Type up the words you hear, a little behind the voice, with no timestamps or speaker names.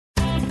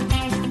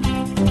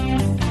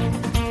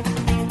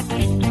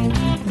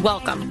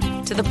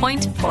Welcome to The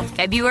Point for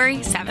February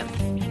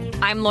 7th.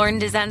 I'm Lauren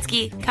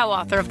Dezensky,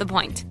 co-author of The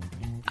Point.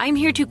 I'm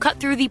here to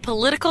cut through the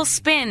political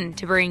spin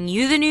to bring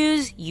you the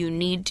news you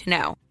need to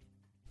know.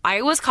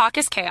 Iowa's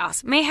caucus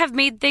chaos may have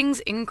made things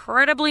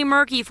incredibly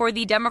murky for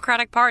the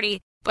Democratic Party,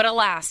 but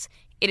alas,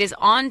 it is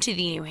on to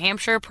the New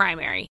Hampshire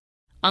primary.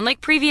 Unlike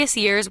previous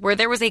years where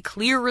there was a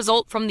clear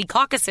result from the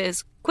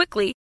caucuses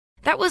quickly,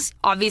 that was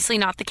obviously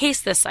not the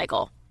case this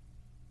cycle.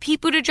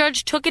 Pete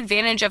Buttigieg took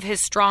advantage of his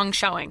strong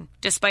showing,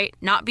 despite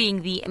not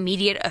being the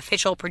immediate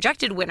official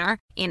projected winner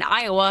in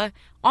Iowa,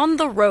 on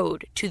the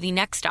road to the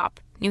next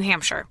stop, New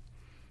Hampshire.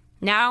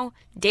 Now,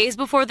 days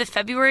before the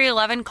February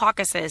 11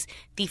 caucuses,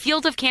 the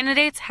field of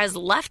candidates has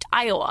left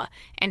Iowa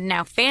and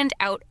now fanned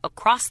out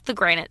across the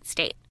Granite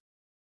State.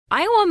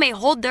 Iowa may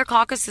hold their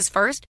caucuses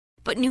first,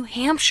 but New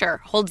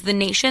Hampshire holds the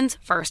nation's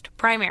first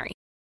primary,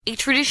 a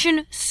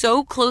tradition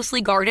so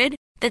closely guarded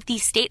that the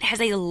state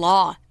has a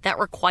law that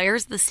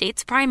requires the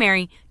state's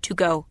primary to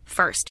go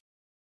first.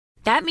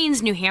 That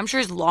means New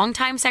Hampshire's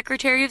longtime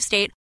Secretary of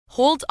State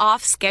holds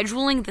off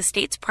scheduling the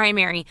state's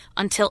primary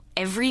until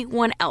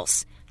everyone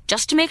else,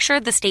 just to make sure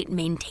the state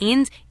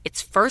maintains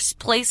its first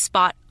place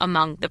spot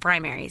among the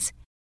primaries.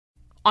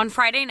 On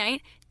Friday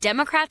night,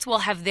 Democrats will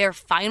have their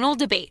final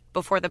debate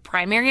before the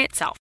primary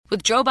itself,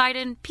 with Joe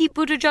Biden, Pete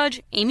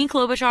Buttigieg, Amy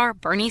Klobuchar,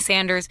 Bernie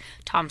Sanders,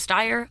 Tom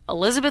Steyer,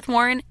 Elizabeth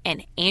Warren,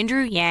 and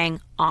Andrew Yang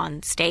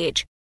on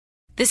stage.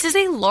 This is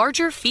a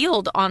larger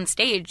field on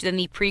stage than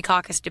the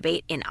pre-caucus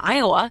debate in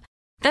Iowa.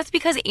 That's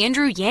because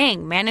Andrew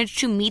Yang managed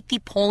to meet the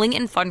polling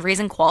and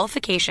fundraising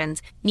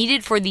qualifications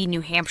needed for the New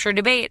Hampshire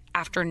debate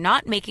after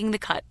not making the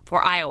cut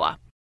for Iowa.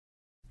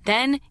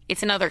 Then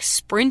it's another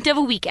sprint of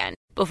a weekend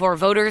before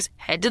voters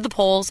head to the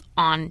polls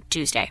on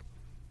Tuesday.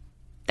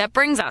 That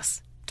brings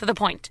us to the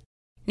point.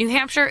 New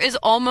Hampshire is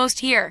almost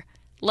here.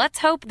 Let's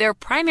hope their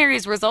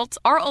primaries results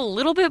are a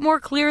little bit more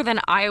clear than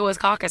Iowa's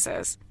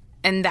caucuses.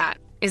 And that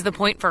is the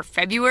point for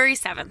February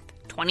 7th,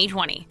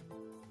 2020.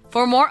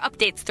 For more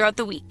updates throughout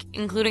the week,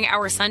 including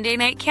our Sunday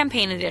night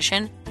campaign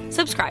edition,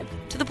 subscribe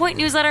to The Point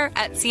newsletter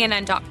at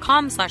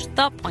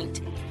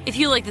cnn.com/thepoint. If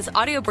you like this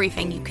audio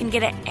briefing, you can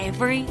get it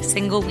every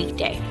single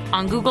weekday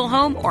on Google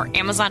Home or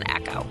Amazon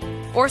Echo.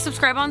 Or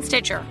subscribe on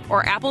Stitcher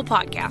or Apple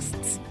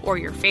Podcasts or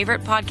your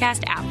favorite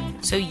podcast app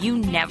so you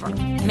never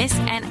miss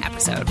an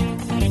episode.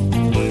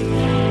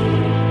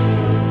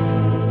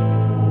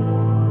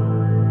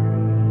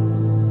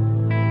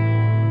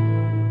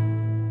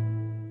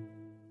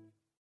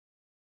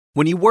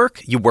 When you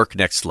work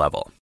next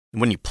level.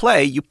 And when you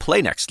play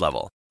next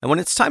level. And when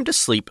it's time to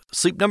sleep,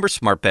 Sleep Number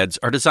smart beds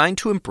are designed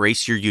to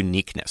embrace your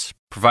uniqueness,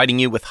 providing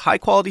you with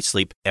high-quality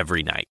sleep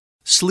every night.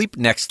 Sleep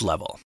next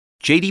level.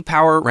 J.D.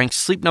 Power ranks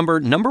Sleep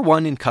Number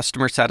 #1 in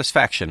customer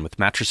satisfaction with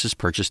mattresses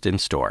purchased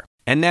in-store.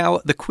 And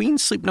now, the Queen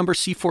Sleep Number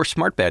C4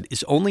 smart bed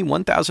is only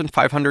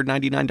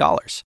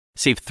 $1,599.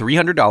 Save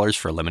 $300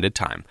 for a limited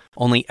time,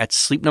 only at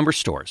Sleep Number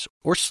stores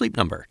or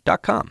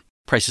sleepnumber.com.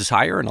 Prices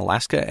higher in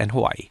Alaska and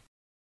Hawaii.